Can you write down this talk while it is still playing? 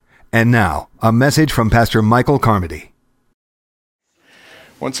And now, a message from Pastor Michael Carmody.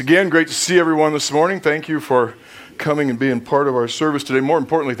 Once again, great to see everyone this morning. Thank you for coming and being part of our service today. More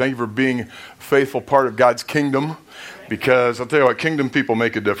importantly, thank you for being a faithful part of God's kingdom, because I'll tell you what, kingdom people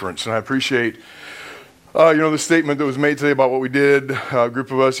make a difference. And I appreciate the statement that was made today about what we did. A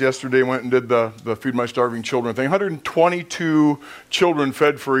group of us yesterday went and did the Feed My Starving Children thing. 122 children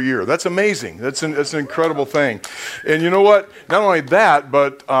fed for a year. That's amazing. That's an incredible thing. And you know what? Not only that,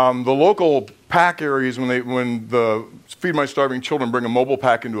 but the local pack areas, when the Feed My Starving Children bring a mobile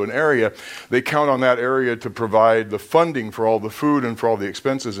pack into an area, they count on that area to provide the funding for all the food and for all the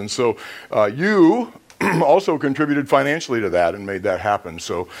expenses. And so you also contributed financially to that and made that happen.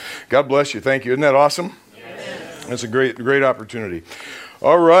 So God bless you. Thank you. Isn't that awesome? Yes. That's a great opportunity.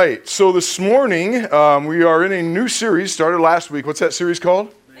 All right. So this morning, we are in a new series, started last week. What's that series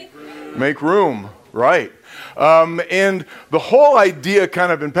called? Make Room. Make Room. Right. And the whole idea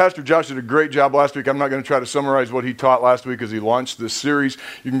and Pastor Josh did a great job last week. I'm not going to try to summarize what he taught last week as he launched this series.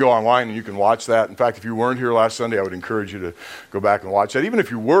 You can go online and you can watch that. In fact, if you weren't here last Sunday, I would encourage you to go back and watch that. Even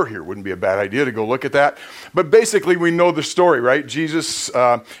if you were here, it wouldn't be a bad idea to go look at that. But basically, we know the story, right? Jesus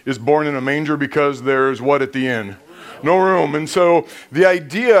is born in a manger because there's what at the end? No room. And so the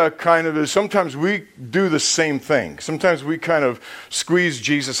idea is sometimes we do the same thing. Sometimes we squeeze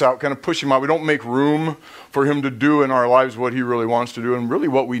Jesus out, push him out. We don't make room for him to do in our lives what he really wants to do and really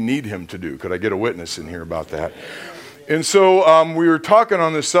what we need him to do. Could I get a witness in here about that? And so we were talking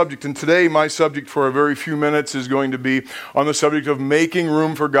on this subject, and today my subject for a very few minutes is going to be on the subject of making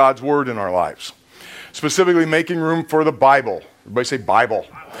room for God's Word in our lives. Specifically, making room for the Bible. Everybody say Bible.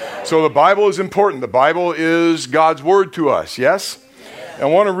 So the Bible is important. The Bible is God's Word to us, yes? I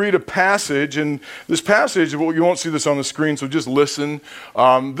want to read a passage, and this passage, well, you won't see this on the screen, so just listen.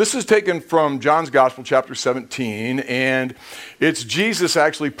 This is taken from John's Gospel, chapter 17, and it's Jesus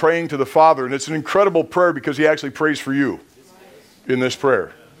actually praying to the Father, and it's an incredible prayer because he actually prays for you in this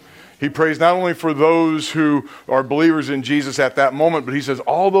prayer. He prays not only for those who are believers in Jesus at that moment, but he says,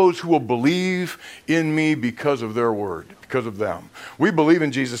 all those who will believe in me because of their word, because of them. We believe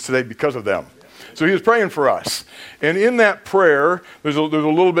in Jesus today because of them. So he was praying for us. And in that prayer, there's a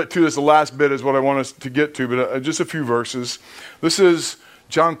little bit to this. The last bit is what I want us to get to, but just a few verses. This is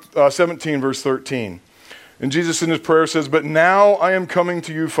John 17, verse 13. And Jesus in his prayer says, but now I am coming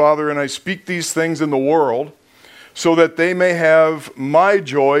to you, Father, and I speak these things in the world, so that they may have my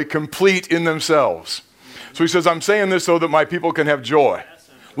joy complete in themselves. So he says, I'm saying this so that my people can have joy.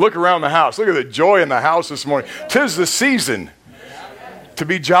 Look around the house. Look at the joy in the house this morning. 'Tis the season to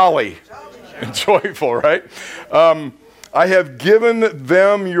be jolly and joyful, right? I have given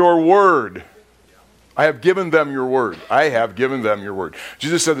them your word. I have given them your word. I have given them your word.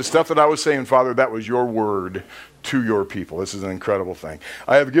 Jesus said, the stuff that I was saying, Father, that was your word to your people. This is an incredible thing.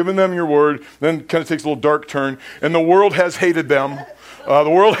 I have given them your word. Then takes a little dark turn. And the world has hated them. The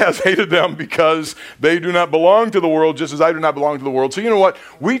world has hated them because they do not belong to the world, just as I do not belong to the world. So you know what?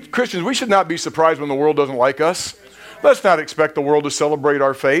 We Christians, we should not be surprised when the world doesn't like us. Let's not expect the world to celebrate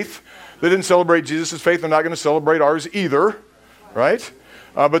our faith. They didn't celebrate Jesus' faith. They're not going to celebrate ours either, right?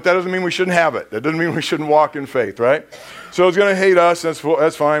 But that doesn't mean we shouldn't have it. That doesn't mean we shouldn't walk in faith, right? So it's going to hate us.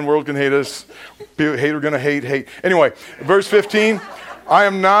 That's fine. World can hate us. Hate are going to hate. Anyway, verse 15. I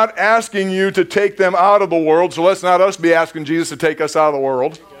am not asking you to take them out of the world, so let's not us be asking Jesus to take us out of the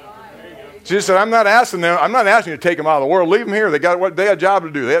world. Jesus said, I'm not asking you to take them out of the world. Leave them here. They got a job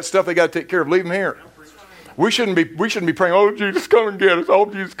to do. They got stuff they got to take care of. Leave them here. We shouldn't be praying, oh, Jesus, come and get us. Oh,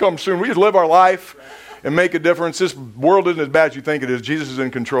 Jesus, come soon. We just live our life and make a difference. This world isn't as bad as you think it is. Jesus is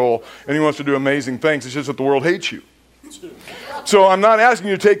in control, and he wants to do amazing things. It's just that the world hates you. So I'm not asking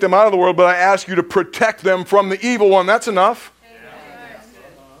you to take them out of the world, but I ask you to protect them from the evil one. That's enough.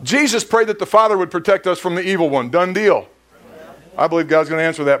 Jesus prayed that the Father would protect us from the evil one. Done deal. I believe God's going to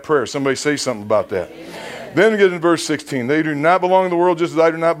answer that prayer. Somebody say something about that. Then we get in verse 16. They do not belong to the world, just as I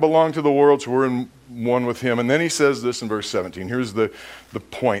do not belong to the world, so we're in one with him. And then he says this in verse 17. Here's the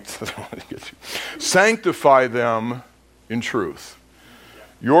point that I want to get to. Sanctify them in truth.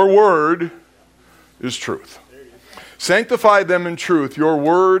 Your word is truth. Sanctify them in truth. Your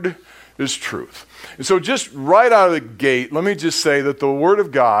word is truth. And so just right out of the gate, let me just say that the Word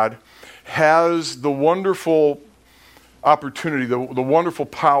of God has the wonderful opportunity, the wonderful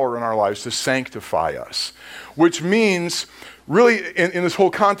power in our lives to sanctify us, which means really, in this whole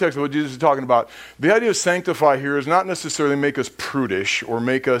context of what Jesus is talking about, the idea of sanctify here is not necessarily make us prudish or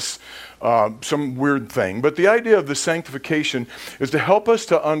make us some weird thing, but the idea of the sanctification is to help us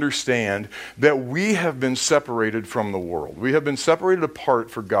to understand that we have been separated from the world. We have been separated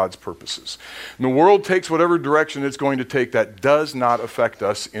apart for God's purposes. And the world takes whatever direction it's going to take that does not affect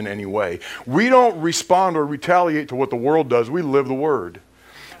us in any way. We don't respond or retaliate to what the world does. We live the Word.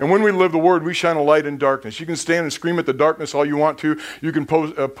 And when we live the Word, we shine a light in darkness. You can stand and scream at the darkness all you want to. You can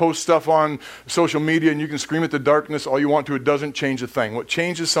post stuff on social media and you can scream at the darkness all you want to. It doesn't change a thing. What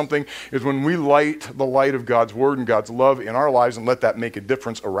changes something is when we light the light of God's Word and God's love in our lives and let that make a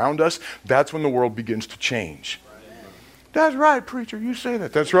difference around us. That's when the world begins to change. That's right, preacher. You say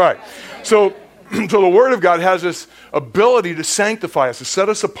that. That's right. So the Word of God has this ability to sanctify us, to set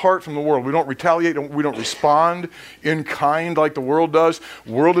us apart from the world. We don't retaliate, we don't respond in kind like the world does.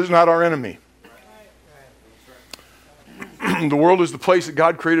 The world is not our enemy. The world is the place that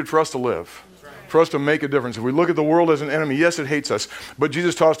God created for us to live, for us to make a difference. If we look at the world as an enemy, yes, it hates us, but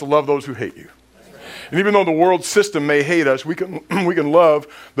Jesus taught us to love those who hate you. And even though the world system may hate us, we can love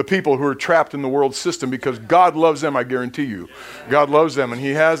the people who are trapped in the world system because God loves them, I guarantee you. God loves them, and He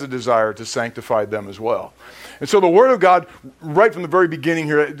has a desire to sanctify them as well. And so the Word of God, right from the very beginning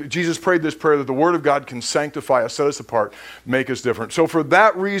here, Jesus prayed this prayer that the Word of God can sanctify us, set us apart, make us different. So for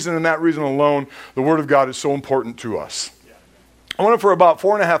that reason and that reason alone, the Word of God is so important to us. For about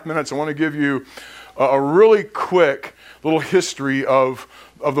 4.5 minutes, I want to give you a really quick little history of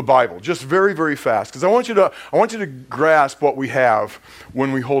the Bible, just very, very fast, because I want you to grasp what we have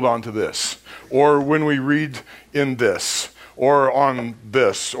when we hold on to this, or when we read in this, or on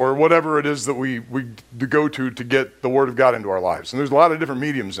this, or whatever it is that we go to get the Word of God into our lives. And there's a lot of different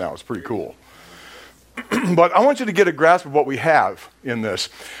mediums now. It's pretty cool. But I want you to get a grasp of what we have in this.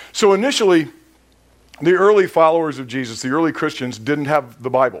 So initially, the early followers of Jesus, the early Christians, didn't have the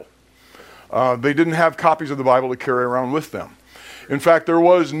Bible. They didn't have copies of the Bible to carry around with them. In fact, there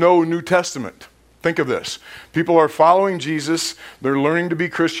was no New Testament. Think of this. People are following Jesus. They're learning to be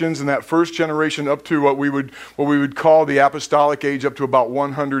Christians in that first generation up to what we would call the apostolic age, up to about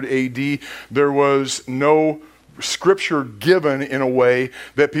 100 AD. There was no scripture given in a way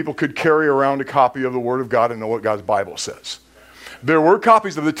that people could carry around a copy of the Word of God and know what God's Bible says. There were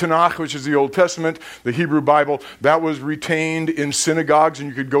copies of the Tanakh, which is the Old Testament, the Hebrew Bible, that was retained in synagogues, and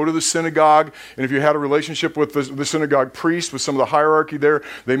you could go to the synagogue, and if you had a relationship with the synagogue priest, with some of the hierarchy there,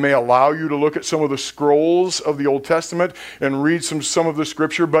 they may allow you to look at some of the scrolls of the Old Testament and read some of the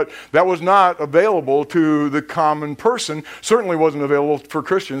scripture, but that was not available to the common person, certainly wasn't available for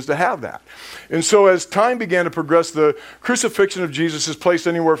Christians to have that. And so as time began to progress, the crucifixion of Jesus is placed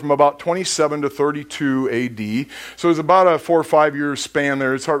anywhere from about 27 to 32 AD, so it's about a 4 or 5 year span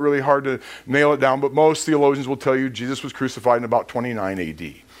there. It's really hard to nail it down, but most theologians will tell you Jesus was crucified in about 29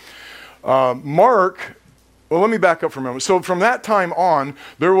 AD. Let me back up for a moment. So from that time on,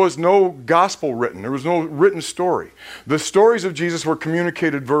 there was no gospel written. There was no written story. The stories of Jesus were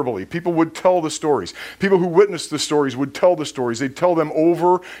communicated verbally. People would tell the stories. People who witnessed the stories would tell the stories. They'd tell them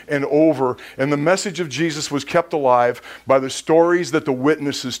over and over, and the message of Jesus was kept alive by the stories that the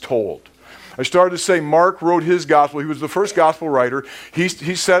witnesses told. I started to say Mark wrote his gospel. He was the first gospel writer. He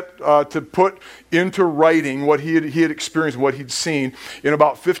set to put into writing what he had experienced, what he'd seen in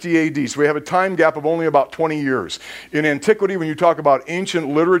about 50 AD. So we have a time gap of only about 20 years. In antiquity, when you talk about ancient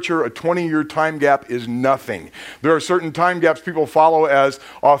literature, a 20-year time gap is nothing. There are certain time gaps people follow as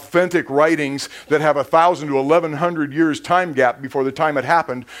authentic writings that have 1,000 to 1,100 years time gap before the time it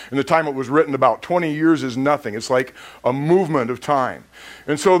happened, and the time it was written. About 20 years is nothing. It's like a movement of time.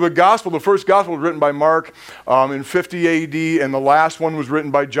 And so the first gospel was written by Mark in 50 AD, and the last one was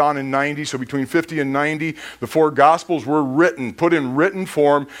written by John in 90. So between 50 and 90, the four gospels were written, put in written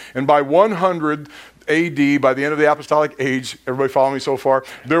form, and by 100 AD, by the end of the apostolic age, everybody follow me so far,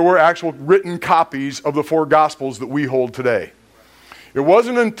 there were actual written copies of the four gospels that we hold today. It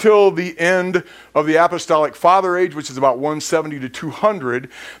wasn't until the end of the apostolic father age, which is about 170 to 200,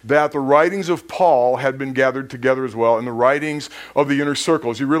 that the writings of Paul had been gathered together as well, and the writings of the inner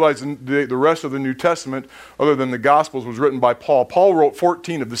circles. You realize the rest of the New Testament, other than the Gospels, was written by Paul. Paul wrote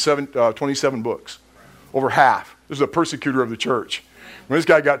 14 of the 27 books, over half. This is a persecutor of the church. When this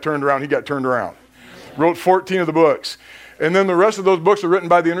guy got turned around, he got turned around. Wrote 14 of the books. And then the rest of those books are written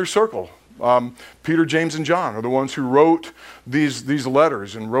by the inner circle. Peter, James, and John are the ones who wrote these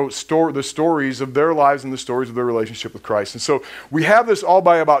letters and wrote the stories of their lives and the stories of their relationship with Christ. And so we have this all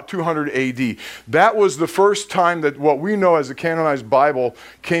by about 200 AD. That was the first time that what we know as the canonized Bible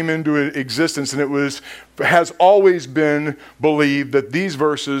came into existence, and it has always been believed that these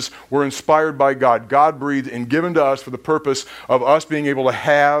verses were inspired by God, God-breathed, and given to us for the purpose of us being able to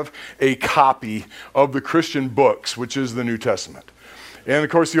have a copy of the Christian books, which is the New Testament. And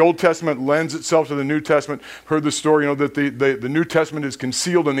of course, the Old Testament lends itself to the New Testament. Heard the story, that the New Testament is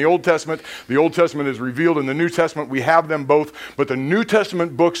concealed in the Old Testament. The Old Testament is revealed in the New Testament. We have them both. But the New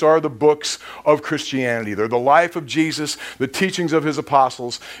Testament books are the books of Christianity. They're the life of Jesus, the teachings of his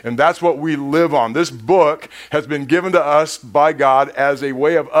apostles, and that's what we live on. This book has been given to us by God as a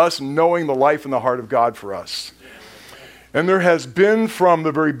way of us knowing the life and the heart of God for us. And there has been, from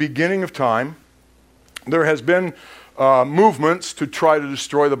the very beginning of time, there has been movements to try to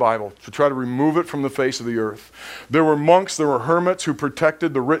destroy the Bible, to try to remove it from the face of the earth. There were monks, there were hermits who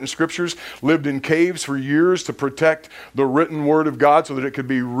protected the written scriptures, lived in caves for years to protect the written word of God so that it could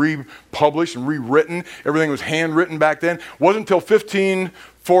be republished and rewritten. Everything was handwritten back then. It wasn't until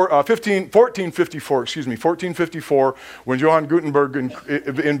 1454, when Johann Gutenberg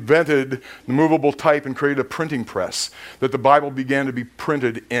invented the movable type and created a printing press, that the Bible began to be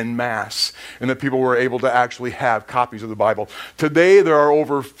printed en masse, and that people were able to actually have copies of the Bible. Today, there are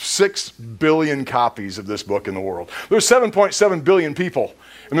over 6 billion copies of this book in the world. There's 7.7 billion people,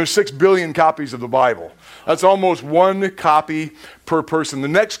 and there's 6 billion copies of the Bible. That's almost one copy per person. The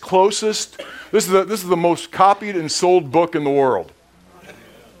next closest, this is the most copied and sold book in the world.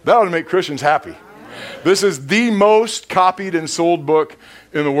 That ought to make Christians happy. This is the most copied and sold book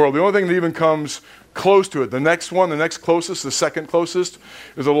in the world. The only thing that even comes close to it, the next closest, the second closest,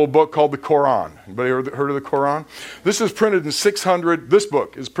 is a little book called the Quran. Anybody heard of the Quran? This book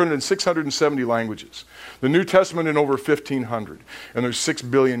is printed in 670 languages. The New Testament in over 1,500. And there's 6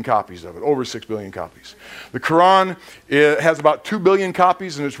 billion copies of it, over 6 billion copies. The Quran has about 2 billion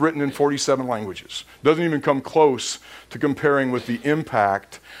copies, and it's written in 47 languages. Doesn't even come close to comparing with the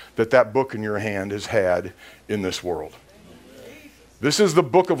impact that book in your hand has had in this world. This is the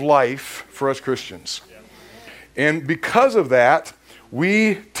book of life for us Christians. And because of that,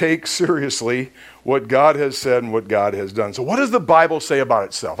 we take seriously what God has said and what God has done. So what does the Bible say about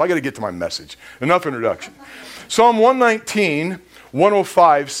itself? I got to get to my message. Enough introduction. Psalm 119,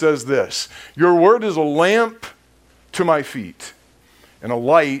 105 says this: "Your word is a lamp to my feet and a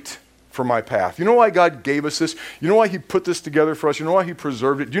light for my path." You know why God gave us this? You know why he put this together for us? You know why he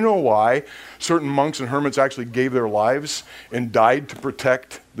preserved it? Do you know why certain monks and hermits actually gave their lives and died to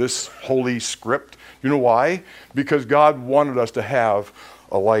protect this holy script? You know why? Because God wanted us to have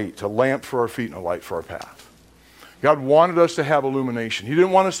a light, a lamp for our feet and a light for our path. God wanted us to have illumination. He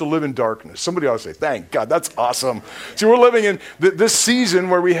didn't want us to live in darkness. Somebody ought to say, thank God, that's awesome. See, we're living in this season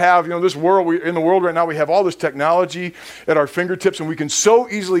where we have, this world, in the world right now, we have all this technology at our fingertips, and we can so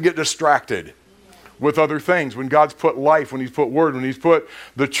easily get distracted with other things. When God's put life, when he's put word, when he's put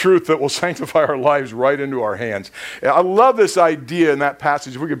the truth that will sanctify our lives right into our hands. I love this idea in that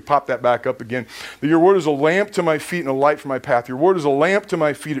passage. If we could pop that back up again. That your word is a lamp to my feet and a light for my path. Your word is a lamp to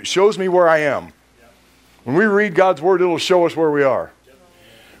my feet. It shows me where I am. When we read God's word, it'll show us where we are.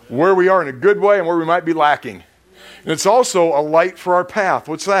 Where we are in a good way and where we might be lacking. And it's also a light for our path.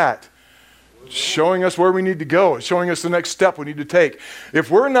 What's that? It's showing us where we need to go. It's showing us the next step we need to take.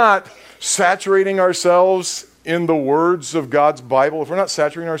 If we're not saturating ourselves in the words of God's Bible, if we're not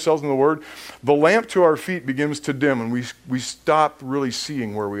saturating ourselves in the word, the lamp to our feet begins to dim, and we stop really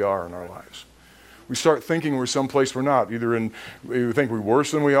seeing where we are in our lives. We start thinking we're someplace we're not. Either we think we're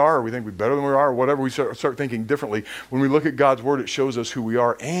worse than we are, or we think we're better than we are, or whatever. We start thinking differently. When we look at God's word, it shows us who we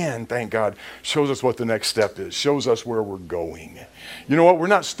are, and, thank God, shows us what the next step is, shows us where we're going. You know what? We're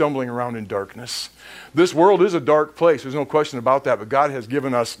not stumbling around in darkness. This world is a dark place. There's no question about that, but God has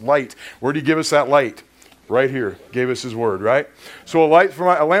given us light. Where did he give us that light? Right here. Gave us his word, right? So a lamp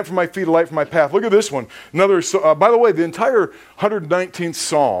for my feet, a light for my path. Look at this one. By the way, the entire 119th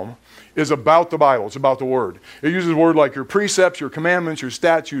Psalm is about the Bible. It's about the word. It uses word like your precepts, your commandments, your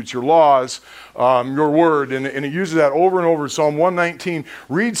statutes, your laws, your word, and it uses that over and over. Psalm 119.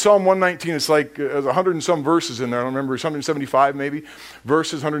 Read Psalm 119. It's like 100 and some verses in there. I don't remember, 175 maybe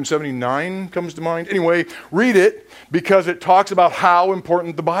verses. 179 comes to mind. Anyway, read it because it talks about how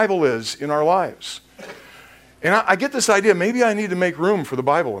important the Bible is in our lives. And I get this idea, maybe I need to make room for the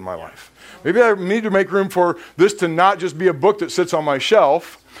Bible in my life. Maybe I need to make room for this to not just be a book that sits on my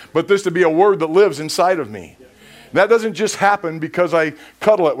shelf, but this to be a word that lives inside of me. That doesn't just happen because I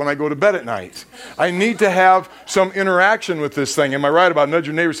cuddle it when I go to bed at night. I need to have some interaction with this thing. Am I right about it? Nudge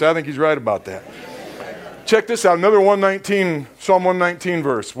your neighbor, say, I think he's right about that. Check this out, another 119, Psalm 119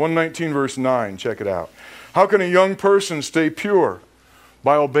 verse, 119 verse 9, check it out. How can a young person stay pure?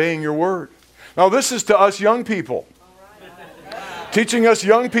 By obeying your word. Now this is to us young people. Teaching us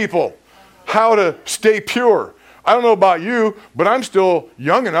young people how to stay pure. I don't know about you, but I'm still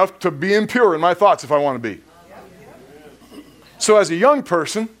young enough to be impure in my thoughts if I want to be. So as a young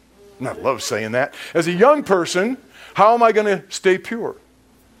person, and I love saying that, as a young person, how am I going to stay pure?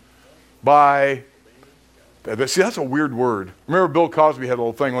 By, see, that's a weird word. Remember Bill Cosby had a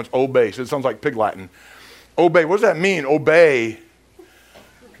little thing once, obey. So it sounds like pig Latin. Obey, what does that mean? Obey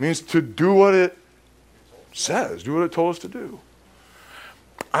means to do what it says, do what it told us to do.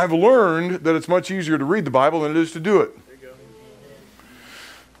 I've learned that it's much easier to read the Bible than it is to do it.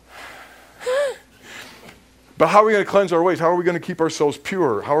 But how are we going to cleanse our ways? How are we going to keep ourselves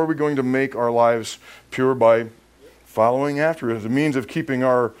pure? How are we going to make our lives pure? By following after it as a means of keeping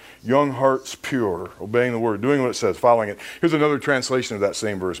our young hearts pure, obeying the word, doing what it says, following it. Here's another translation of that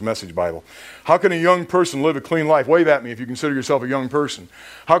same verse, Message Bible. How can a young person live a clean life? Wave at me if you consider yourself a young person.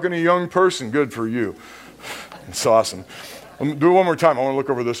 How can a young person, good for you. It's awesome. Do it one more time. I want to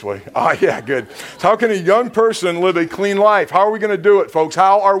look over this way. Yeah, good. So how can a young person live a clean life? How are we going to do it, folks?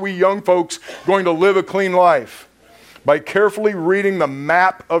 How are we young folks going to live a clean life? By carefully reading the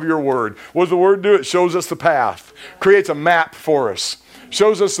map of your word. What does the word do? It shows us the path. Creates a map for us.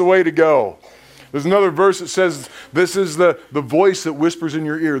 Shows us the way to go. There's another verse that says, this is the voice that whispers in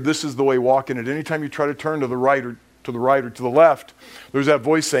your ear. This is the way, walk in it. Anytime you try to turn to the right or to the left, there's that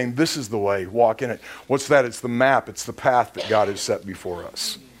voice saying, this is the way, walk in it. What's that? It's the map. It's the path that God has set before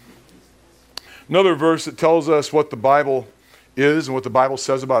us. Another verse that tells us what the Bible is and what the Bible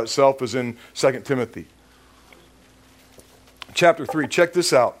says about itself is in 2 Timothy. Chapter 3, check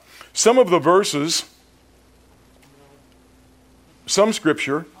this out. Some of the verses, some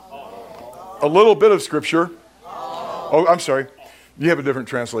scripture, a little bit of scripture. Oh, I'm sorry. You have a different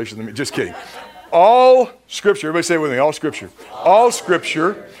translation than me. Just kidding. All scripture, everybody say it with me, all scripture. All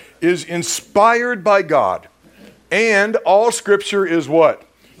scripture is inspired by God. And all scripture is what?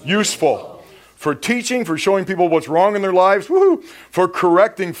 Useful. For teaching, for showing people what's wrong in their lives, woohoo, for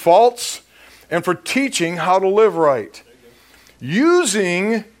correcting faults, and for teaching how to live right.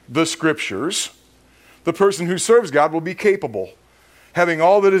 Using the scriptures, the person who serves God will be capable, having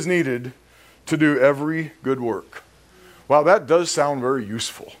all that is needed to do every good work. Wow, that does sound very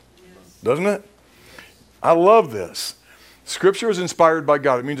useful, doesn't it? I love this. Scripture is inspired by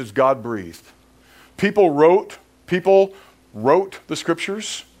God. It means it's God-breathed. People wrote the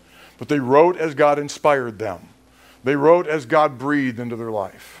scriptures, but they wrote as God inspired them. They wrote as God breathed into their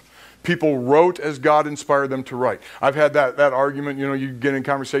life. People wrote as God inspired them to write. I've had that argument, you get in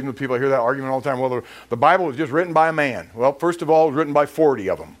conversation with people, I hear that argument all the time. Well, the Bible was just written by a man. Well, first of all, it was written by 40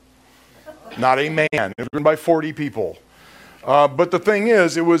 of them. Not a man. It was written by 40 people. But the thing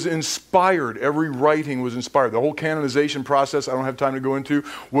is, it was inspired. Every writing was inspired. The whole canonization process, I don't have time to go into,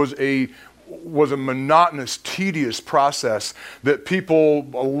 was a monotonous, tedious process that people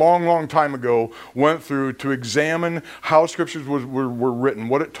a long, long time ago went through to examine how scriptures were written,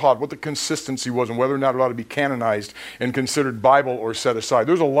 what it taught, what the consistency was, and whether or not it ought to be canonized and considered Bible or set aside.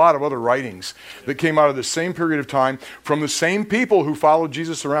 There's a lot of other writings that came out of the same period of time from the same people who followed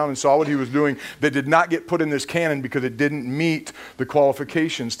Jesus around and saw what he was doing that did not get put in this canon because it didn't meet the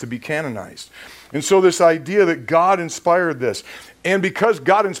qualifications to be canonized. And so this idea that God inspired this, and because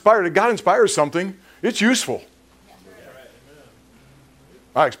God inspired it, God inspires something, it's useful.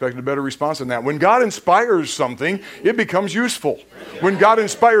 I expected a better response than that. When God inspires something, it becomes useful. When God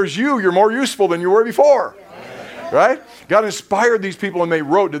inspires you, you're more useful than you were before. Right? God inspired these people and they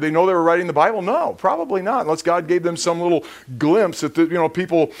wrote. Did they know they were writing the Bible? No, probably not. Unless God gave them some little glimpse that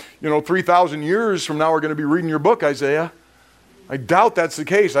people 3,000 years from now are going to be reading your book, Isaiah. I doubt that's the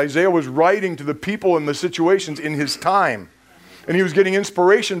case. Isaiah was writing to the people and the situations in his time. And he was getting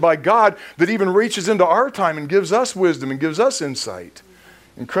inspiration by God that even reaches into our time and gives us wisdom and gives us insight.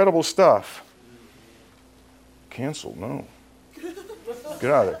 Incredible stuff. Canceled, no. Get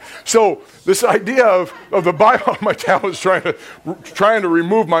out of there. So this idea of the Bible, my tablet's trying to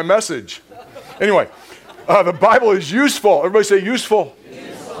remove my message. Anyway, the Bible is useful. Everybody say useful.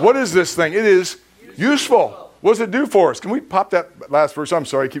 What is this thing? It is useful. What does it do for us? Can we pop that last verse? I'm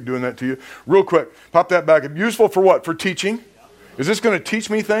sorry, I keep doing that to you. Real quick. Pop that back. Useful for what? For teaching. Is this going to teach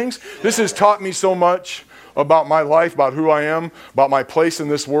me things? This has taught me so much about my life, about who I am, about my place in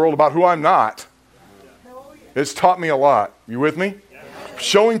this world, about who I'm not. It's taught me a lot. You with me?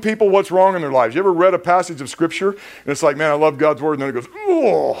 Showing people what's wrong in their lives. You ever read a passage of Scripture and it's like, man, I love God's Word, and then it goes,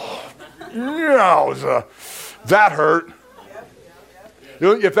 oh, yowza, that hurt. You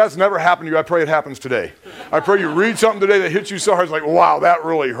know, if that's never happened to you, I pray it happens today. I pray you read something today that hits you so hard, it's like, wow, that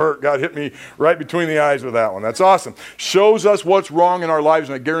really hurt. God hit me right between the eyes with that one. That's awesome. Shows us what's wrong in our lives,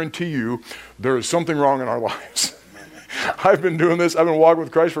 and I guarantee you there is something wrong in our lives. I've been doing this. I've been walking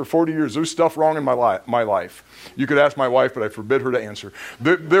with Christ for 40 years. There's stuff wrong in my life. You could ask my wife, but I forbid her to answer.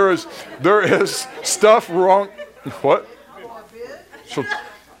 There is stuff wrong. What? So,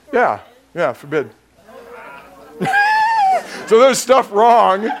 yeah, forbid. So there's stuff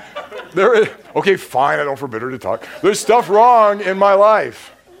wrong. Okay, fine, I don't forbid her to talk. There's stuff wrong in my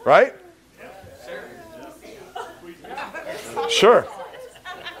life, right? Sure.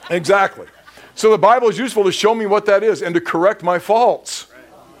 Exactly. So the Bible is useful to show me what that is and to correct my faults.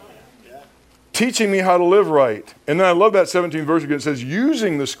 Teaching me how to live right. And then I love that 17th verse again. It says,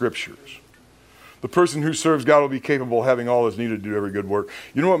 using the Scriptures. The person who serves God will be capable of having all that's needed to do every good work.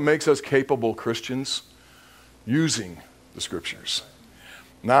 You know what makes us capable Christians? Using the Scriptures.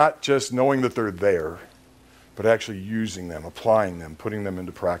 Not just knowing that they're there, but actually using them, applying them, putting them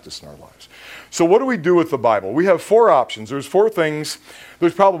into practice in our lives. So what do we do with the Bible? We have 4 options. There's 4 things.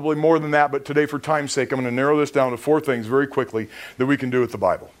 There's probably more than that, but today for time's sake, I'm going to narrow this down to 4 things very quickly that we can do with the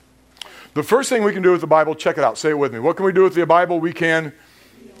Bible. The first thing we can do with the Bible, check it out, say it with me. What can we do with the Bible? We can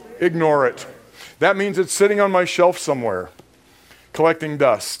ignore it. That means it's sitting on my shelf somewhere, collecting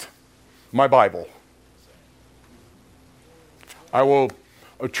dust. My Bible. I will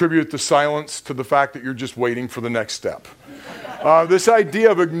attribute the silence to the fact that you're just waiting for the next step. This idea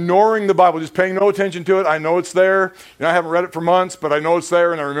of ignoring the Bible, just paying no attention to it. I know it's there. You know, I haven't read it for months, but I know it's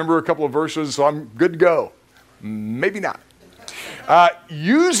there, and I remember a couple of verses, so I'm good to go. Maybe not.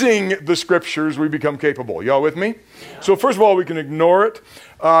 Using the Scriptures, we become capable. Y'all with me? So first of all, we can ignore it.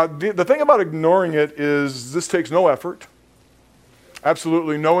 The thing about ignoring it is this takes no effort.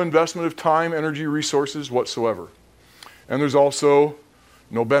 Absolutely no investment of time, energy, resources whatsoever. And there's also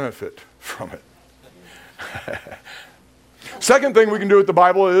no benefit from it. Second thing we can do with the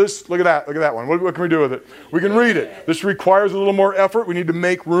Bible is, look at that one. What can we do with it? We can read it. This requires a little more effort. We need to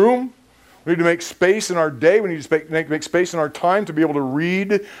make room. We need to make space in our day. We need to make space in our time to be able to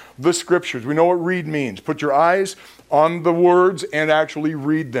read the Scriptures. We know what read means. Put your eyes on the words and actually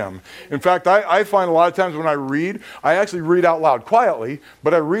read them. In fact, I find a lot of times when I read, I actually read out loud quietly,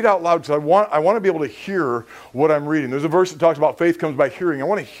 but I read out loud because I want to be able to hear what I'm reading. There's a verse that talks about faith comes by hearing. I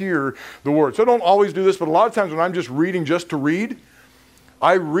want to hear the word. So I don't always do this, but a lot of times when I'm just reading just to read,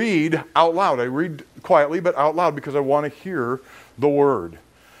 I read out loud. I read quietly, but out loud because I want to hear the word.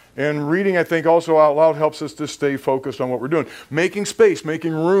 And reading, I think, also out loud helps us to stay focused on what we're doing. Making space,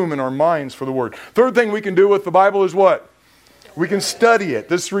 making room in our minds for the Word. Third thing we can do with the Bible is what? We can study it.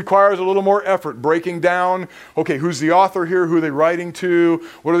 This requires a little more effort. Breaking down, okay, who's the author here? Who are they writing to?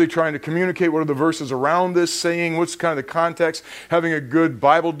 What are they trying to communicate? What are the verses around this saying? What's kind of the context? Having a good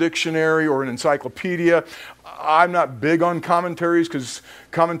Bible dictionary or an encyclopedia. I'm not big on commentaries because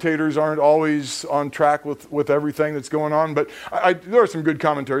commentators aren't always on track with everything that's going on. But there are some good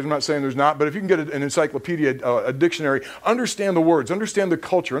commentaries. I'm not saying there's not. But if you can get an encyclopedia, a dictionary, understand the words, understand the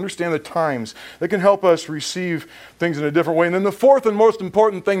culture, understand the times, that can help us receive things in a different way. And then the fourth and most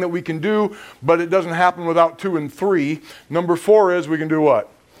important thing that we can do, but it doesn't happen without 2 and 3, number 4 is we can do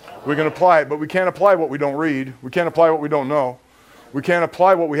what? We can apply it. But we can't apply what we don't read. We can't apply what we don't know. We can't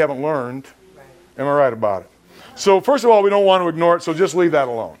apply what we haven't learned. Am I right about it? So first of all, we don't want to ignore it, so just leave that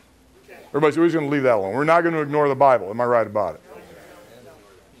alone. Everybody's always going to leave that alone. We're not going to ignore the Bible. Am I right about it?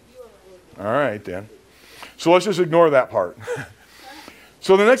 All right, then. So let's just ignore that part.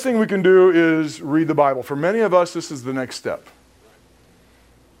 So the next thing we can do is read the Bible. For many of us, this is the next step.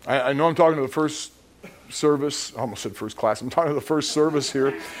 I know I'm talking to the first service. I almost said first class. I'm talking to the first service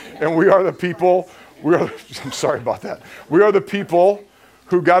here. And we are the people. I'm sorry about that. We are the people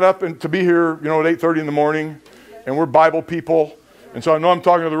who got up to be here, at 8:30 in the morning. And we're Bible people. And so I know I'm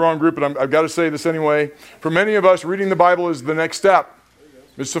talking to the wrong group, but I've got to say this anyway. For many of us, reading the Bible is the next step.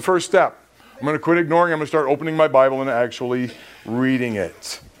 It's the first step. I'm going to quit ignoring. I'm going to start opening my Bible and actually reading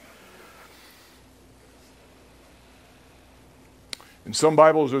it. In some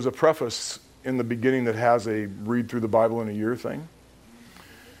Bibles, there's a preface in the beginning that has a read through the Bible in a year thing.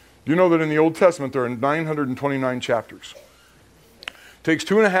 Do you know that in the Old Testament, there are 929 chapters? It takes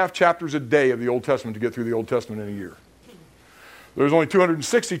 2.5 chapters a day of the Old Testament to get through the Old Testament in a year. There's only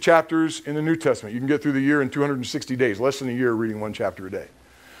 260 chapters in the New Testament. You can get through the year in 260 days, less than a year reading 1 chapter a day.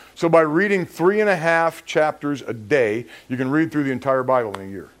 So by reading 3.5 chapters a day, you can read through the entire Bible in a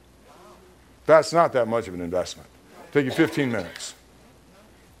year. That's not that much of an investment. It'll take you 15 minutes.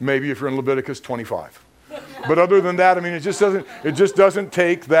 Maybe if you're in Leviticus 25. But other than that, I mean, it just doesn't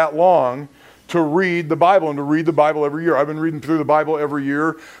take that long to read the Bible and to read the Bible every year. I've been reading through the Bible every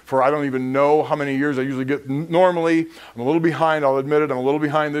year for I don't even know how many years. I usually get, normally, I'm a little behind, I'll admit it, I'm a little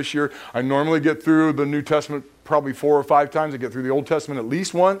behind this year. I normally get through the New Testament probably 4 or 5 times. I get through the Old Testament at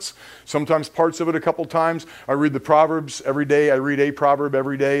least once, sometimes parts of it a couple times. I read the Proverbs every day. I read a proverb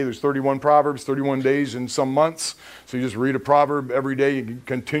every day. There's 31 Proverbs, 31 days in some months. So you just read a proverb every day. You can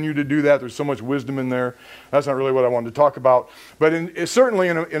continue to do that. There's so much wisdom in there. That's not really what I wanted to talk about. But certainly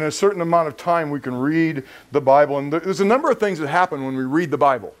in a certain amount of time, we can read the Bible. And there's a number of things that happen when we read the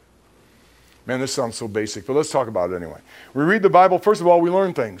Bible. Man, this sounds so basic, but let's talk about it anyway. We read the Bible. First of all, we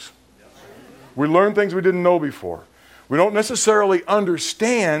learn things. We learn things we didn't know before. We don't necessarily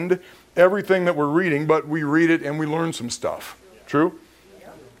understand everything that we're reading, but we read it and we learn some stuff. True?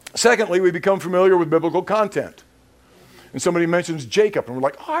 Secondly, we become familiar with biblical content. And somebody mentions Jacob, and we're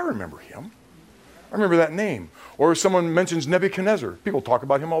like, oh, I remember him. I remember that name. Or someone mentions Nebuchadnezzar. People talk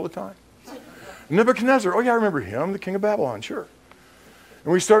about him all the time. Nebuchadnezzar, oh yeah, I remember him, the king of Babylon, sure.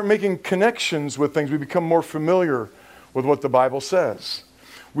 And we start making connections with things. We become more familiar with what the Bible says.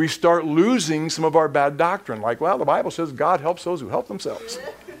 We start losing some of our bad doctrine. Like, well, the Bible says God helps those who help themselves.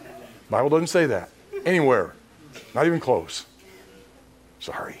 The Bible doesn't say that anywhere. Not even close.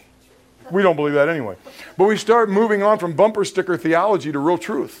 Sorry. We don't believe that anyway. But we start moving on from bumper sticker theology to real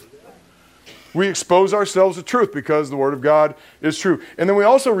truth. We expose ourselves to truth because the Word of God is true. And then we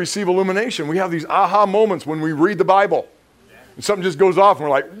also receive illumination. We have these aha moments when we read the Bible. And something just goes off and we're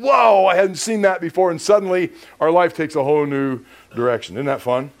like, whoa, I hadn't seen that before. And suddenly our life takes a whole new direction. Isn't that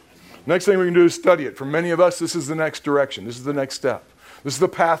fun? Next thing we can do is study it. For many of us, this is the next direction. This is the next step. This is the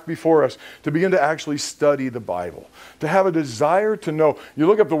path before us to begin to actually study the Bible, to have a desire to know. You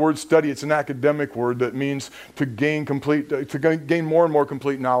look up the word study, it's an academic word that means to gain more and more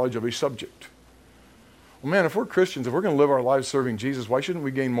complete knowledge of a subject. Well, man, if we're Christians, if we're going to live our lives serving Jesus, why shouldn't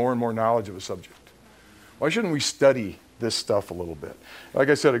we gain more and more knowledge of a subject? Why shouldn't we study this stuff a little bit? Like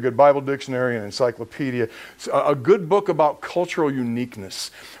I said, a good Bible dictionary, an encyclopedia, a good book about cultural uniqueness.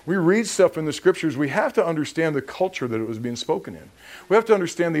 We read stuff in the scriptures, we have to understand the culture that it was being spoken in. We have to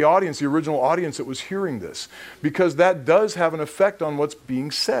understand the audience, the original audience that was hearing this, because that does have an effect on what's being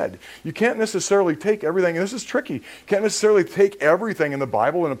said. You can't necessarily take everything, and this is tricky, you can't necessarily take everything in the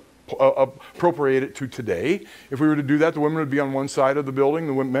Bible and appropriate it to today. If we were to do that, the women would be on one side of the building,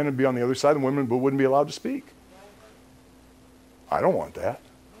 the men would be on the other side, and women wouldn't be allowed to speak. I don't want that.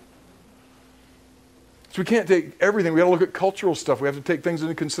 So we can't take everything. We got to look at cultural stuff. We have to take things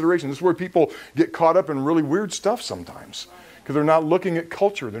into consideration. This is where people get caught up in really weird stuff sometimes, because they're not looking at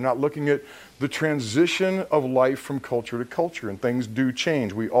culture. They're not looking at the transition of life from culture to culture, and things do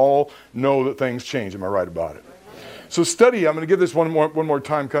change. We all know that things change. Am I right about it? So study, I'm going to give this one more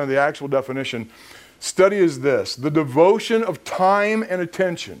time, kind of the actual definition. Study is this: the devotion of time and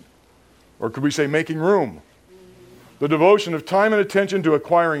attention, or could we say making room? The devotion of time and attention to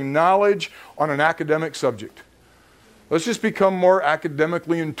acquiring knowledge on an academic subject. Let's just become more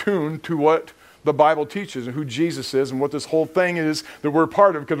academically in tune to what the Bible teaches and who Jesus is and what this whole thing is that we're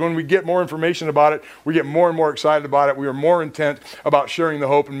part of. Because when we get more information about it, we get more and more excited about it. We are more intent about sharing the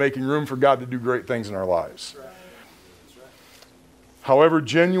hope and making room for God to do great things in our lives. That's right. However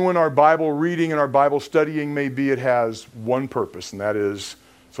genuine our Bible reading and our Bible studying may be, it has one purpose, and that is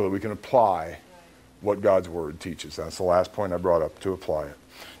so that we can apply what God's Word teaches. That's the last point I brought up, to apply it.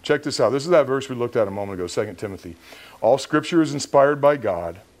 Check this out. This is that verse we looked at a moment ago, 2 Timothy. All Scripture is inspired by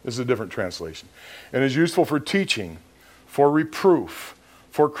God. This is a different translation. And is useful for teaching, for reproof,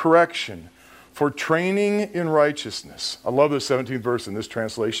 for correction, for training in righteousness. I love the 17th verse in this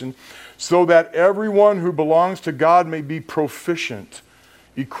translation. So that everyone who belongs to God may be proficient,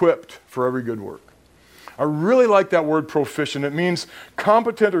 equipped for every good work. I really like that word proficient. It means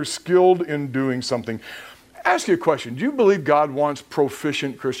competent or skilled in doing something. Ask you a question. Do you believe God wants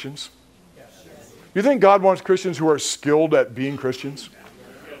proficient Christians? Yes. You think God wants Christians who are skilled at being Christians?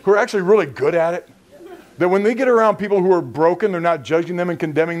 Who are actually really good at it? That when they get around people who are broken, they're not judging them and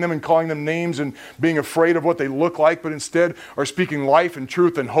condemning them and calling them names and being afraid of what they look like, but instead are speaking life and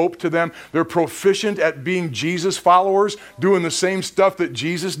truth and hope to them. They're proficient at being Jesus followers, doing the same stuff that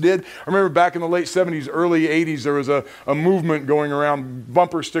Jesus did. I remember back in the late 70s, early 80s, there was a movement going around,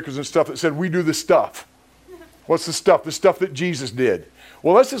 bumper stickers and stuff that said, we do the stuff. What's the stuff? The stuff that Jesus did.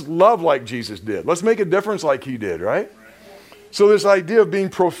 Well, let's just love like Jesus did. Let's make a difference like he did, right? So this idea of being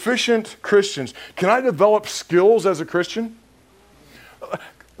proficient Christians. Can I develop skills as a Christian?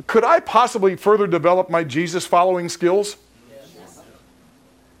 Could I possibly further develop my Jesus following skills? Yes.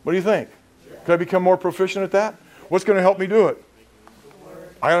 What do you think? Could I become more proficient at that? What's going to help me do it?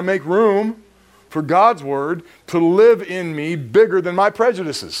 I got to make room for God's word to live in me bigger than my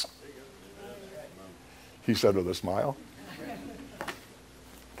prejudices. He said with a smile.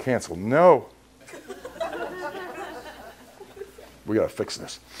 Cancel. No. We got to fix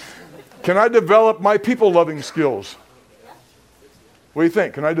this. Can I develop my people-loving skills? What do you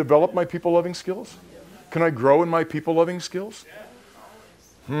think? Can I develop my people-loving skills? Can I grow in my people-loving skills?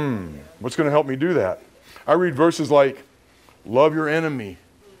 What's going to help me do that? I read verses like, love your enemy.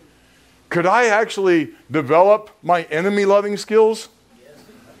 Could I actually develop my enemy-loving skills?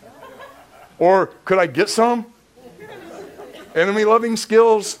 Or could I get some enemy-loving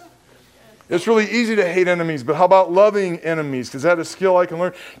skills? It's really easy to hate enemies, but how about loving enemies? Is that a skill I can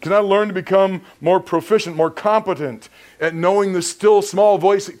learn? Can I learn to become more proficient, more competent at knowing the still small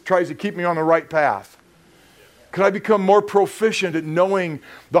voice that tries to keep me on the right path? Could I become more proficient at knowing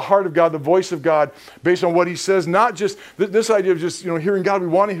the heart of God, the voice of God, based on what He says? Not just this idea of just hearing God. We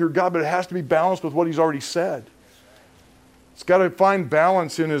want to hear God, but it has to be balanced with what He's already said. It's got to find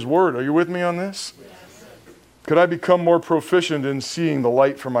balance in His Word. Are you with me on this? Could I become more proficient in seeing the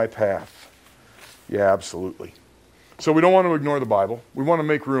light for my path? Yeah, absolutely. So we don't want to ignore the Bible. We want to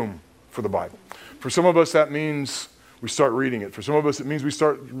make room for the Bible. For some of us, that means we start reading it. For some of us, it means we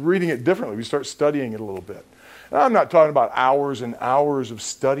start reading it differently. We start studying it a little bit. And I'm not talking about hours and hours of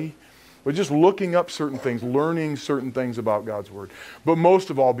study, but just looking up certain things, learning certain things about God's Word. But most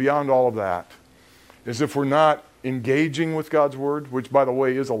of all, beyond all of that, is if we're not engaging with God's Word, which, by the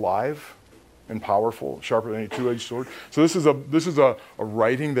way, is alive and powerful, sharper than any two-edged sword. So this is a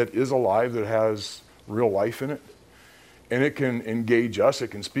writing that is alive, that has real life in it. And it can engage us, it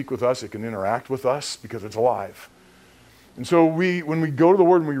can speak with us, it can interact with us because it's alive. And so when we go to the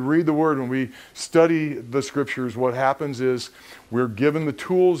Word and we read the Word, when we study the Scriptures, what happens is we're given the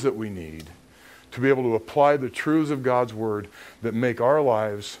tools that we need to be able to apply the truths of God's Word that make our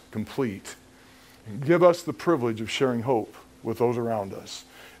lives complete and give us the privilege of sharing hope with those around us.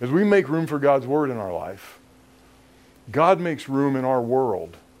 As we make room for God's Word in our life, God makes room in our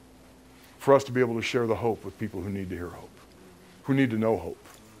world for us to be able to share the hope with people who need to hear hope, who need to know hope.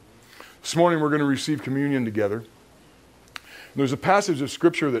 This morning we're going to receive communion together. And there's a passage of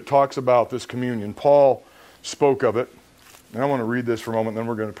Scripture that talks about this communion. Paul spoke of it. And I want to read this for a moment, then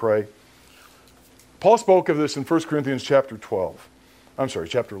we're going to pray. Paul spoke of this in 1 Corinthians chapter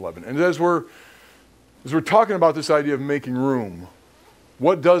 11. And as we're talking about this idea of making room,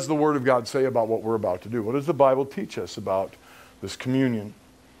 what does the Word of God say about what we're about to do? What does the Bible teach us about this communion?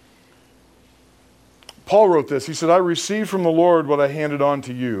 Paul wrote this. He said, I received from the Lord what I handed on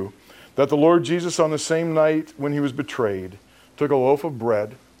to you, that the Lord Jesus on the same night when He was betrayed took a loaf of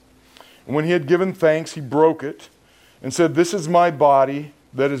bread, and when He had given thanks, He broke it and said, this is my body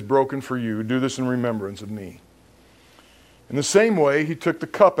that is broken for you. Do this in remembrance of me. In the same way, He took the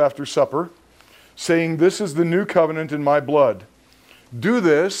cup after supper, saying, this is the new covenant in my blood. Do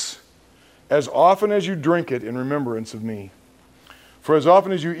this as often as you drink it in remembrance of me. For as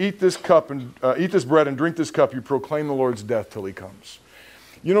often as you eat this bread and drink this cup, you proclaim the Lord's death till He comes.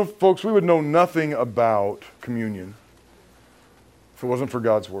 You know, folks, we would know nothing about communion if it wasn't for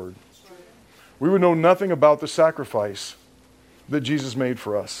God's Word. We would know nothing about the sacrifice that Jesus made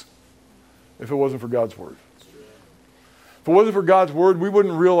for us if it wasn't for God's Word. If it wasn't for God's Word, we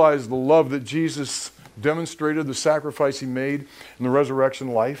wouldn't realize the love that Jesus demonstrated, the sacrifice He made, and the resurrection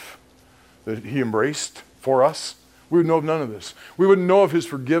life that He embraced for us. We would know of none of this. We wouldn't know of His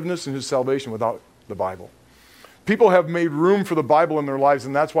forgiveness and His salvation without the Bible. People have made room for the Bible in their lives,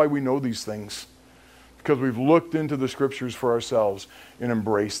 and that's why we know these things. Because we've looked into the Scriptures for ourselves and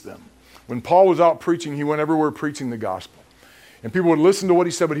embraced them. When Paul was out preaching, he went everywhere preaching the gospel. And people would listen to what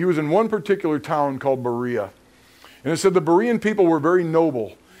he said, but he was in one particular town called Berea. And it said the Berean people were very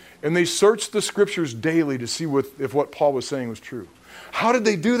noble, and they searched the Scriptures daily to see if what Paul was saying was true. How did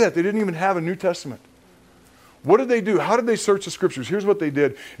they do that? They didn't even have a New Testament. What did they do? How did they search the Scriptures? Here's what they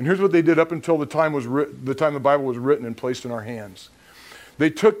did, and here's what they did up until the time the Bible was written and placed in our hands. They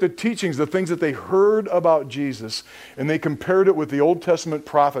took the teachings, the things that they heard about Jesus, and they compared it with the Old Testament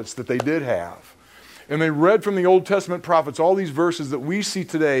prophets that they did have. And they read from the Old Testament prophets all these verses that we see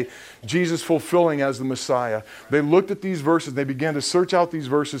today, Jesus fulfilling as the Messiah. They looked at these verses, they began to search out these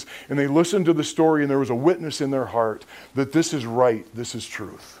verses, and they listened to the story, and there was a witness in their heart that this is right, this is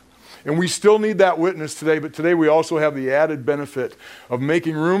truth. And we still need that witness today, but today we also have the added benefit of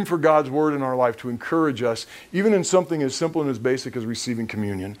making room for God's Word in our life to encourage us, even in something as simple and as basic as receiving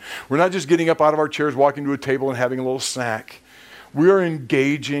communion. We're not just getting up out of our chairs, walking to a table and having a little snack. We are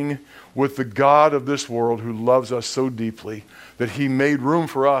engaging with the God of this world who loves us so deeply that He made room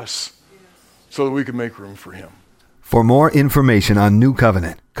for us so that we could make room for Him. For more information on New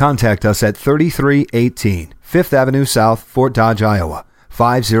Covenant, contact us at 3318 5th Avenue South, Fort Dodge, Iowa,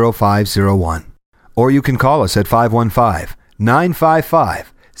 50501. Or you can call us at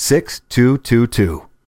 515-955-6222.